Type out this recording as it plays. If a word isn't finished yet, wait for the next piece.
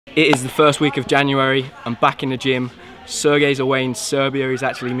It is the first week of January. I'm back in the gym. Sergey's away in Serbia. He's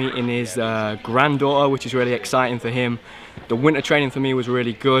actually meeting his granddaughter, which is really exciting for him. The winter training for me was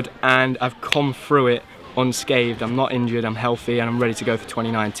really good, and I've come through it unscathed. I'm not injured, I'm healthy, and I'm ready to go for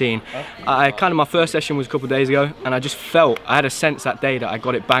 2019. My first session was a couple of days ago, and I had a sense that day that I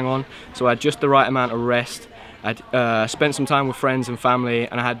got it bang on. So I had just the right amount of rest. I'd spent some time with friends and family,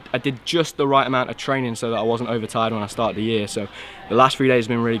 and I did just the right amount of training so that I wasn't overtired when I started the year. So the last 3 days have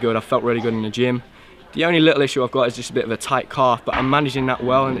been really good. I felt really good in the gym. The only little issue I've got is just a bit of a tight calf, but I'm managing that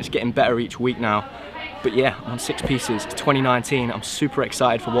well, and it's getting better each week now. But yeah, I'm on 6 pieces. It's 2019. I'm super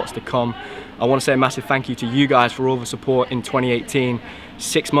excited for what's to come. I want to say a massive thank you to you guys for all the support in 2018.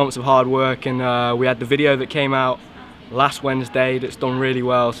 6 months of hard work, and we had the video that came out last Wednesday that's done really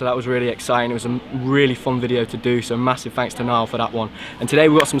well, so that was really exciting. It was a really fun video to do, so massive thanks to Niall for that one. And today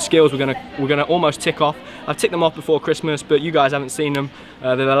we've got some skills we're gonna almost tick off. I've ticked them off before Christmas, but you guys haven't seen them.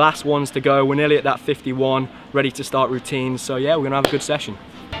 They're the last ones to go. We're nearly at that 51, ready to start routines. So yeah, we're gonna have a good session.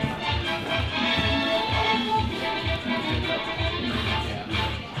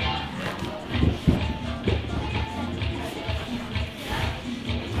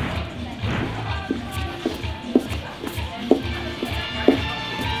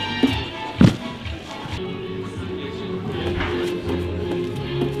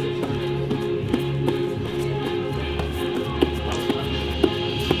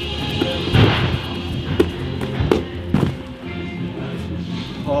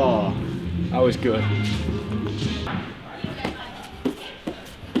 Oh, that was good.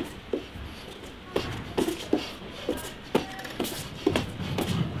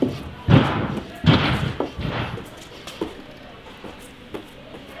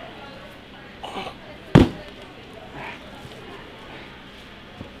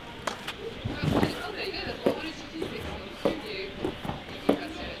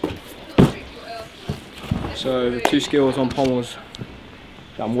 So the 2 skills on pommels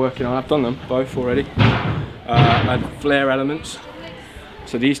that I'm working on, I've done them both already. And flare elements.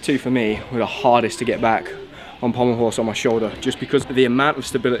 So these 2 for me were the hardest to get back on pommel horse on my shoulder, just because of the amount of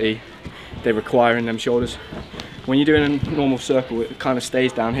stability they require in them shoulders. When you're doing a normal circle, it kind of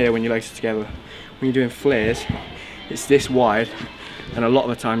stays down here when your legs are together. When you're doing flares, it's this wide, and a lot of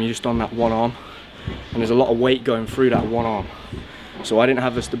the time you're just on that one arm, and there's a lot of weight going through that one arm. So I didn't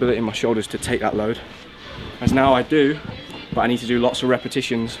have the stability in my shoulders to take that load. As now I do, but I need to do lots of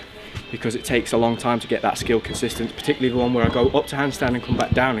repetitions because it takes a long time to get that skill consistent, particularly the one where I go up to handstand and come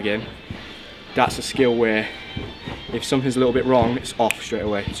back down again. That's a skill where if something's a little bit wrong, it's off straight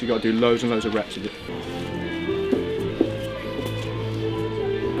away. So you've got to do loads and loads of reps of it.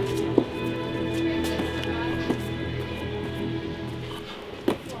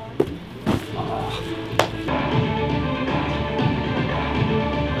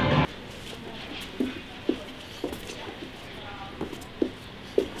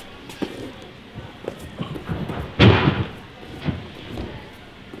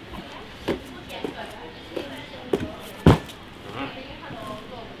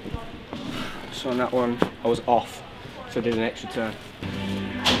 So on that one, I was off, so I did an extra turn.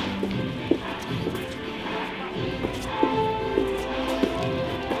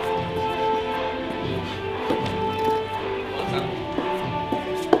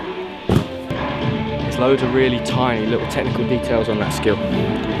 There's loads of really tiny little technical details on that skill.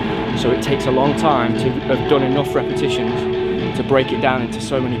 So it takes a long time to have done enough repetitions to break it down into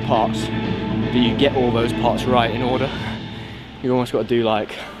so many parts that you get all those parts right in order. You almost got to do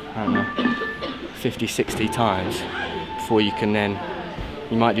like, I don't know, 50, 60 times before you can then,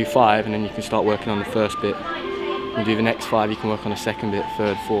 you might do 5 and then you can start working on the first bit. You do the next 5, you can work on the second bit,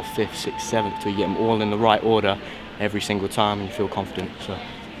 3rd, 4th, 5th, 6th, 7th, till you get them all in the right order every single time and you feel confident. So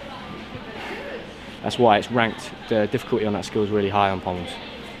that's why it's ranked, the difficulty on that skill is really high on pommels.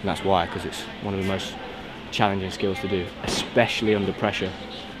 And that's why, because it's one of the most challenging skills to do, especially under pressure.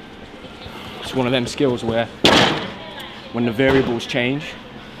 It's one of them skills where when the variables change,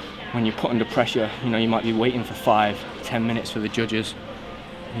 when you're put under pressure, you know, you might be waiting for 5, 10 minutes for the judges.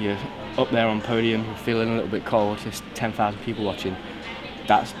 You're up there on podium, you're feeling a little bit cold, there's 10,000 people watching.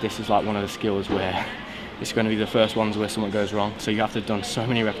 This is like one of the skills where it's going to be the first ones where something goes wrong. So you have to have done so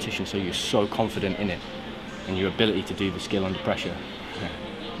many repetitions so you're so confident in it and your ability to do the skill under pressure. Yeah.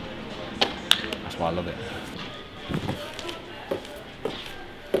 That's why I love it.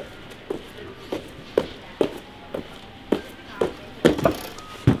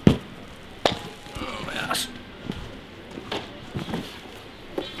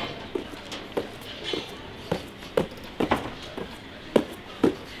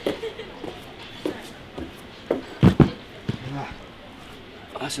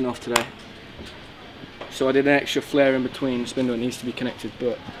 That's enough today. So I did an extra flare in between. The spindle needs to be connected,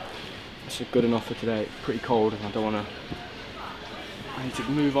 but it's good enough for today. It's pretty cold and I don't want to... I need to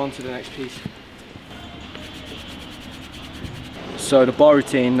move on to the next piece. So the bar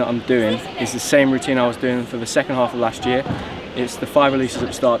routine that I'm doing is the same routine I was doing for the second half of last year. It's the 5 releases at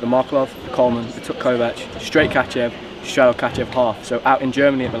the start, the Markelov, the Coleman, the Tuk Kovac, straight Kachev, straddle Kachev half. So out in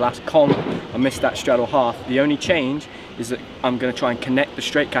Germany at the last comp, I missed that straddle half. The only change is that I'm going to try and connect the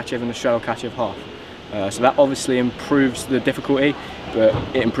straight Kachev and the straddle Kachev half. So that obviously improves the difficulty, but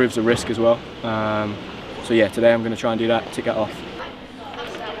it improves the risk as well. So yeah, today I'm going to try and do that, tick that off.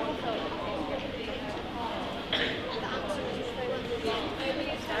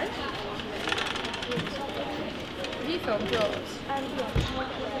 Have you filmed yours?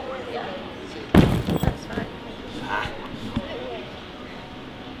 Yeah. That's fine.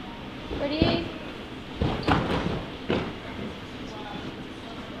 Ready?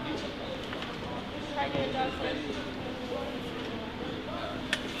 Try doing dog food. You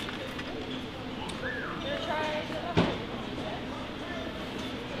wanna try it?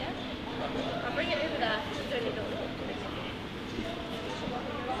 Yeah? I'll bring it over there. Don't need to look.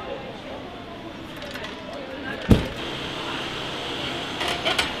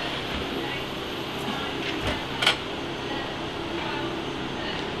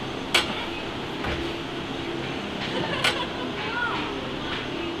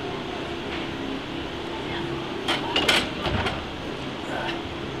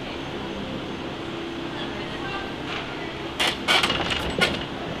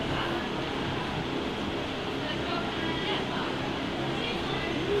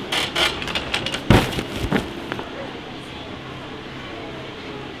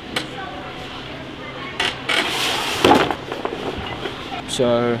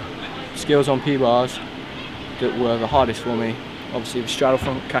 So, skills on P-bars that were the hardest for me. Obviously the straddle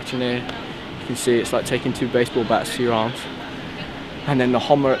front catching here, you can see it's like taking 2 baseball bats to your arms. And then the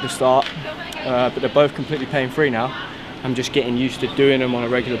Homer at the start, but they're both completely pain-free now. I'm just getting used to doing them on a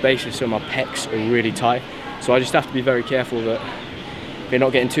regular basis, so my pecs are really tight. So I just have to be very careful that they're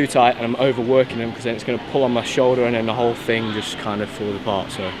not getting too tight and I'm overworking them, because then it's going to pull on my shoulder and then the whole thing just kind of falls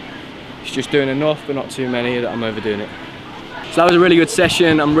apart. So it's just doing enough but not too many that I'm overdoing it. So that was a really good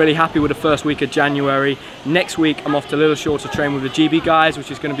session. I'm really happy with the first week of January. Next week I'm off to Little Shore to train with the GB guys,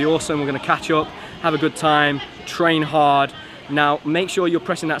 which is going to be awesome. We're going to catch up, have a good time, train hard. Now make sure you're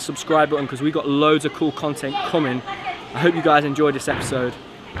pressing that subscribe button, because we've got loads of cool content coming. I hope you guys enjoyed this episode.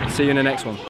 See you in the next one.